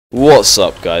What's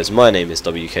up guys, my name is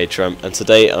WK Tramp and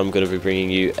today I'm going to be bringing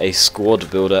you a squad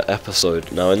builder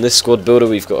episode. Now in this squad builder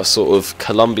we've got a sort of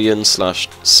Colombian slash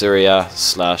Syria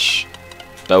slash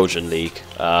Belgian league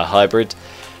hybrid.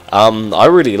 I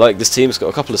really like this team. It's got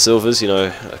a couple of silvers, you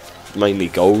know, mainly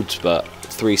gold, but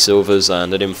 3 silvers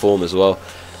and an inform as well.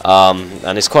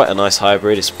 And it's quite a nice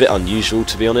hybrid. It's a bit unusual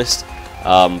to be honest,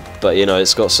 but you know,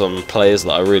 it's got some players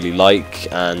that I really like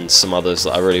and some others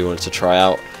that I really wanted to try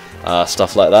out.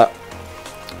 Stuff like that.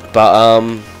 But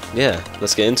yeah,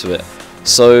 let's get into it.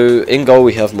 So in goal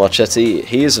we have Marchetti.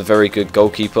 He is a very good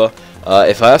goalkeeper.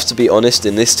 If I have to be honest,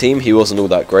 in this team he wasn't all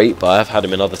that great, but I have had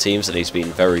him in other teams and he's been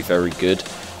very good.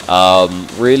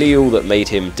 Really all that made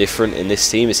him different in this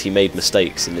team is he made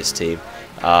mistakes in this team,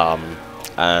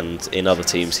 and in other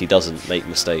teams he doesn't make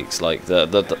mistakes. Like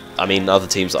I mean, other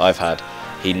teams that I've had,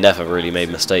 he never really made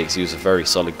mistakes. He was a very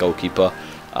solid goalkeeper.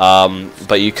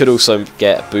 But you could also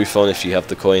get Buffon if you have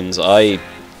the coins. I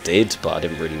did, but I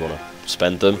didn't really want to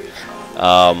spend them.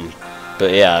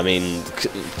 But yeah, I mean,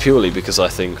 purely because I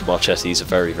think Marchetti's a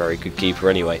very good keeper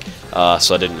anyway,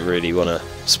 so I didn't really want to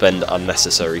spend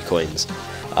unnecessary coins.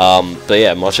 But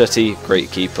yeah, Marchetti, great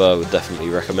keeper, would definitely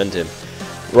recommend him.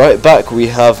 Right back we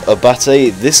have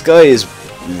Abate. This guy is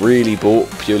really bought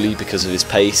purely because of his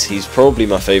pace. He's probably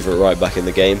my favourite right back in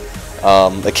the game.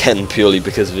 Again, purely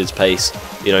because of his pace.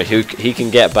 You know, he can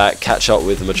get back, catch up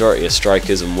with the majority of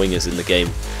strikers and wingers in the game,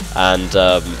 and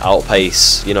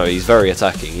outpace. You know, he's very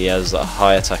attacking. He has a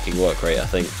high attacking work rate, I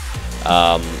think.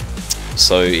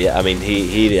 So yeah, I mean,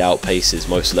 he outpaces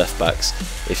most left backs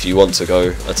if you want to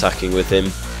go attacking with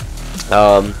him.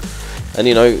 And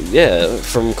you know, yeah,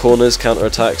 from corners, counter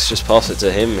attacks, just pass it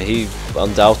to him. He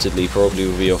undoubtedly probably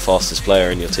will be your fastest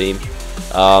player in your team.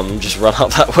 Just run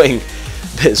up that wing.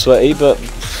 Bit sweaty, but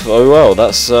oh well,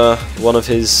 that's one of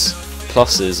his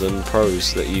pluses and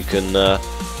pros, that you can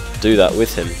do that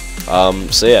with him.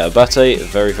 So yeah, Abate,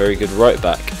 very good right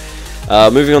back.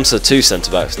 Moving on to 2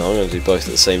 centre backs now. I'm going to do both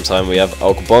at the same time. We have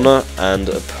Ogbonna and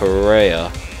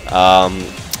Pereira.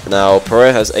 Now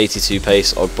Pereira has 82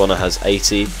 pace, Ogbonna has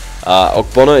 80.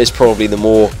 Ogbonna is probably the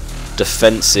more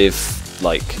defensive,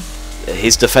 like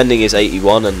his defending is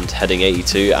 81 and heading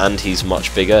 82, and he's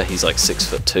much bigger. He's like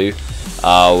 6'2".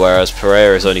 Whereas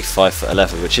Pereira is only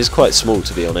 5'11", which is quite small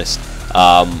to be honest,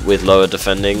 with lower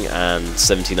defending and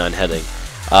 79 heading.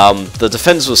 The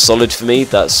defence was solid for me.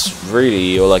 That's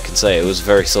really all I can say. It was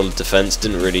very solid defence.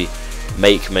 Didn't really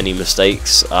make many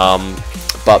mistakes.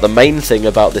 But the main thing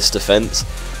about this defence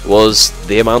was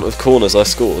the amount of corners I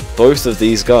scored. Both of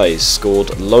these guys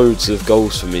scored loads of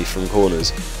goals for me from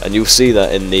corners, and you'll see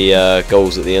that in the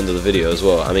goals at the end of the video as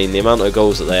well. I mean, the amount of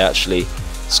goals that they actually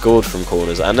scored from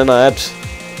corners, and then I had,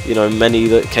 you know, many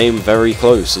that came very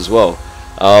close as well.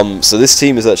 So this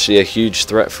team is actually a huge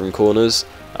threat from corners.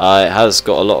 It has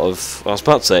got a lot of, I was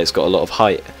about to say it's got a lot of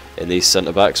height in these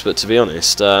centre backs, but to be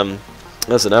honest,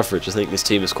 as an average I think this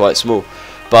team is quite small.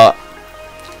 But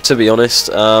to be honest,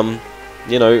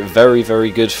 you know,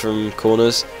 very good from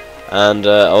corners, and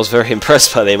I was very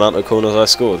impressed by the amount of corners I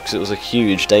scored, because it was a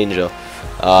huge danger.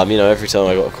 You know, every time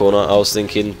I got a corner I was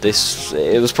thinking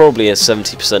it was probably a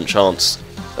 70% chance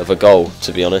of a goal,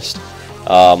 to be honest.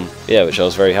 Yeah, which I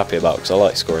was very happy about, because I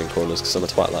like scoring corners, because I'm a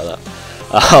twat like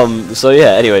that. So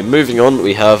yeah, anyway, moving on,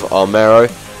 we have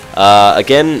Armero.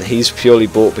 Again, he's purely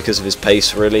bought because of his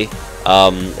pace, really.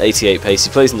 88 pace.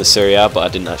 He plays in the Serie A, but I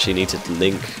didn't actually need to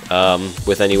link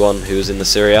with anyone who was in the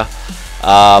Serie A.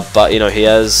 But you know, he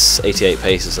has 88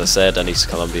 pace, as I said, and he's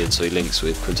Colombian, so he links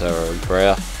with Quintero and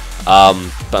Pereira.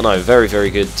 But no, very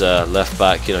good left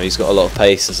back. You know, he's got a lot of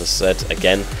pace, as I said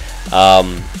again,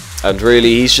 and really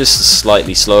he's just a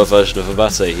slightly slower version of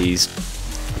Abate. He's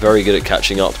very good at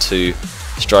catching up to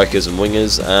strikers and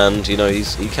wingers, and you know,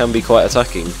 he can be quite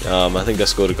attacking. I think I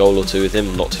scored a goal or 2 with him,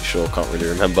 I'm not too sure, can't really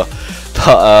remember,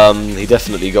 but he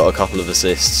definitely got a couple of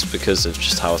assists because of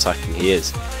just how attacking he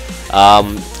is.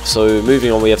 So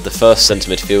moving on, we have the first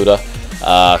centre midfielder,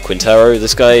 Quintero.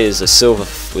 This guy is a silver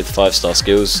with 5-star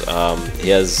skills. He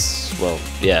has, well,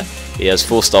 yeah, he has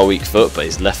 4-star weak foot, but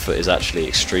his left foot is actually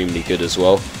extremely good as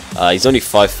well. He's only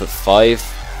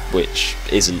 5'5", which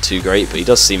isn't too great, but he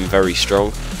does seem very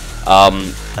strong.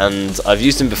 And I've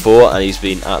used him before and he's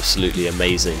been absolutely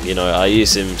amazing. You know, I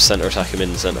use him centre attack, him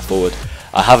in centre forward.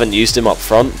 I haven't used him up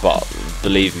front, but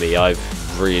believe me, I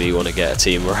really want to get a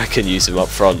team where I can use him up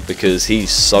front, because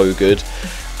he's so good.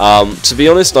 To be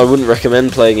honest, I wouldn't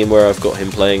recommend playing him where I've got him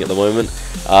playing at the moment.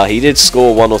 He did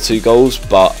score 1 or 2 goals,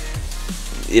 but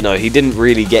you know, he didn't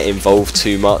really get involved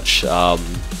too much.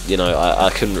 You know, I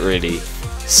couldn't really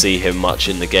see him much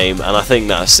in the game, and I think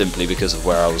that's simply because of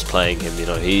where I was playing him. You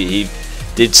know, he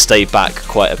did stay back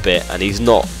quite a bit, and he's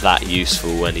not that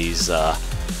useful when he's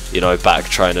you know, back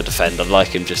trying to defend. I'd like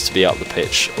him just to be up the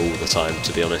pitch all the time,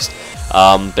 to be honest.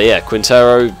 But yeah,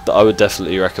 Quintero, I would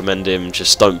definitely recommend him.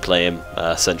 Just don't play him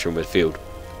central midfield.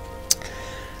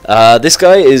 This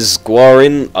guy is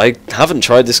Guarin. I haven't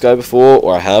tried this guy before,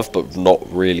 or I have, but not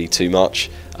really too much.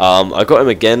 I got him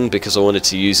again because I wanted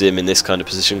to use him in this kind of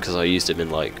position, because I used him in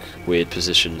like weird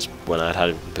positions when I'd had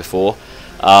him before.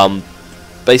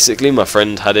 Basically, my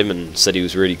friend had him and said he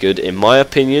was really good. In my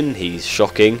opinion, he's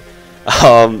shocking.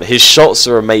 His shots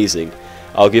are amazing.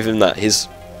 I'll give him that. His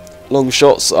long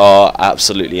shots are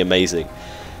absolutely amazing.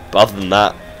 But other than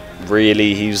that,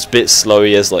 really, he was a bit slow.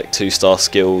 He has like 2-star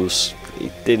skills.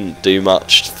 He didn't do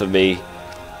much for me.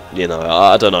 You know,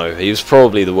 I don't know. He was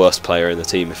probably the worst player in the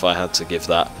team if I had to give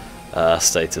that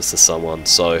status to someone.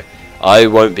 So I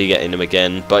won't be getting him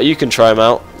again. But you can try him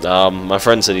out. My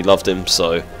friend said he loved him,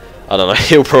 so I don't know.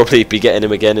 He'll probably be getting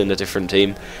him again in a different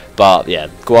team. But yeah,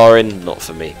 Guarin, not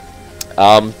for me.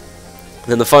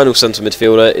 Then the final centre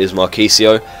midfielder is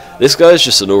Marquisio. This guy is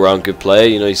just an all-round good player.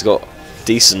 You know, he's got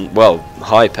decent, well,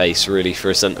 high pace really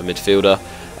for a centre midfielder.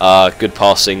 Good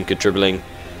passing, good dribbling,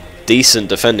 decent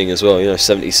defending as well. You know,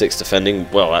 76 defending.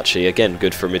 Well, actually, again,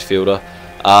 good for a midfielder.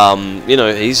 You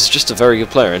know, he's just a very good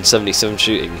player, and 77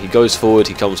 shooting. He goes forward,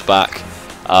 he comes back.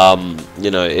 You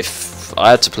know, if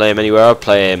I had to play him anywhere, I'd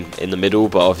play him in the middle,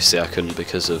 but obviously I couldn't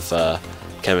because of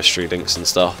chemistry links and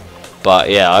stuff.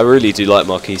 But yeah, I really do like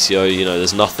Marquisio. You know,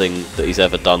 there's nothing that he's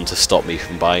ever done to stop me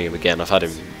from buying him again. I've had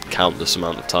him countless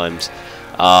amount of times.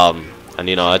 And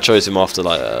you know, I chose him after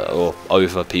or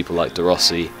over people like De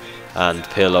Rossi and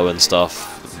Pirlo and stuff,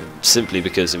 simply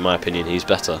because in my opinion he's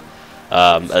better,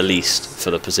 at least for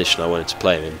the position I wanted to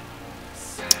play him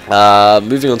in.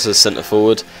 Moving on to the centre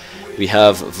forward, we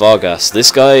have Vargas.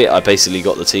 This guy, I basically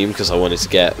got the team because I wanted to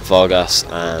get Vargas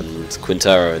and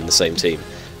Quintero in the same team.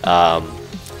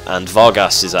 And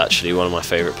Vargas is actually one of my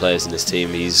favourite players in this team.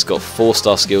 He's got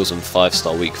 4-star skills and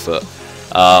 5-star weak foot.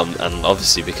 And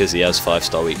obviously because he has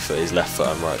 5-star weak foot, his left foot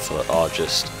and right foot are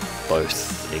just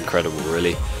both incredible,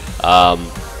 really.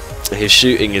 His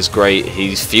shooting is great.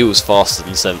 He feels faster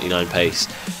than 79 pace,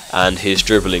 and his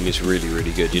dribbling is really,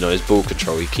 really good. You know, his ball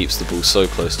control, he keeps the ball so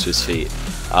close to his feet.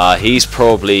 He's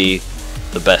probably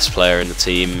the best player in the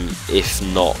team, if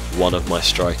not one of my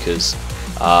strikers.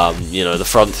 You know, the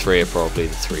front three are probably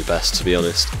the 3 best, to be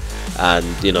honest. And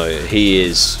you know, he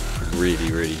is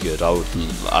really, really good.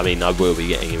 I mean, I will be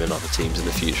getting him in other teams in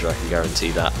the future, I can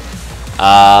guarantee that.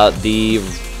 The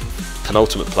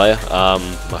penultimate player,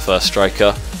 my first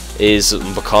striker, is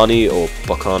Mbokani, or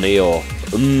Bokani, or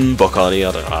Mbokani,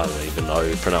 I don't even know how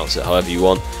to pronounce it, however you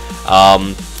want.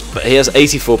 But he has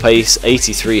 84 pace,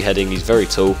 83 heading, he's very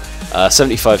tall,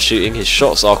 75 shooting. His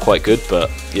shots are quite good,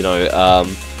 but you know,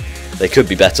 they could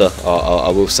be better, I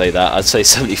will say that. I'd say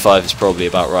 75 is probably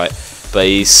about right. But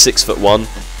he's 6'1",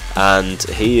 and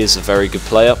he is a very good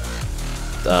player.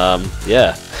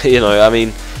 Yeah, you know, I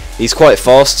mean, he's quite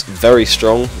fast, very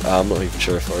strong. I'm not even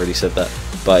sure if I already said that.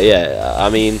 But yeah, I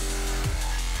mean,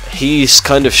 he's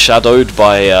kind of shadowed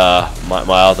by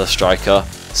my other striker.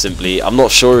 Simply, I'm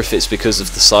not sure if it's because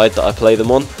of the side that I play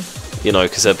them on, you know,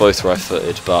 because they're both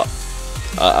right-footed. But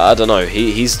I don't know.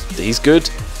 He's good,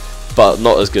 but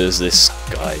not as good as this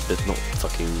guy. Not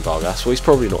fucking Vargas. Well, he's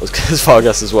probably not as good as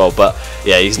Vargas as well. But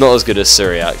yeah, he's not as good as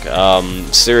Syriac.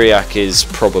 Syriac is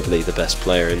probably the best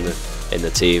player in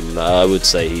the team. I would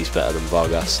say he's better than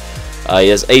Vargas. He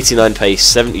has 89 pace,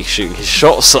 70 shooting. His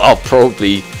shots are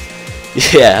probably,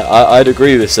 yeah, I'd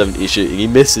agree with 70 shooting. He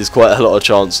misses quite a lot of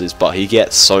chances, but he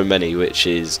gets so many, which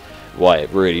is why it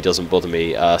really doesn't bother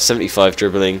me. 75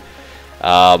 dribbling.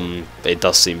 It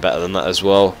does seem better than that as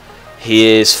well. He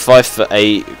is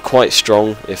 5'8", quite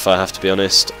strong, if I have to be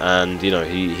honest, and you know,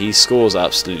 he scores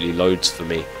absolutely loads for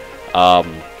me.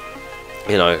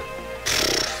 You know,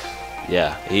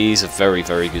 yeah, he's a very,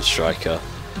 very good striker.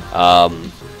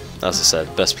 As I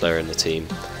said, best player in the team.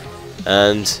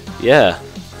 And yeah,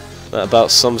 that about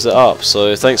sums it up.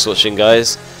 So thanks for watching,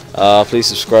 guys. Please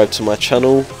subscribe to my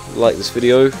channel, like this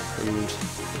video, and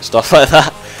stuff like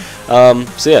that.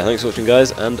 So yeah, thanks for watching,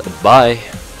 guys, and bye.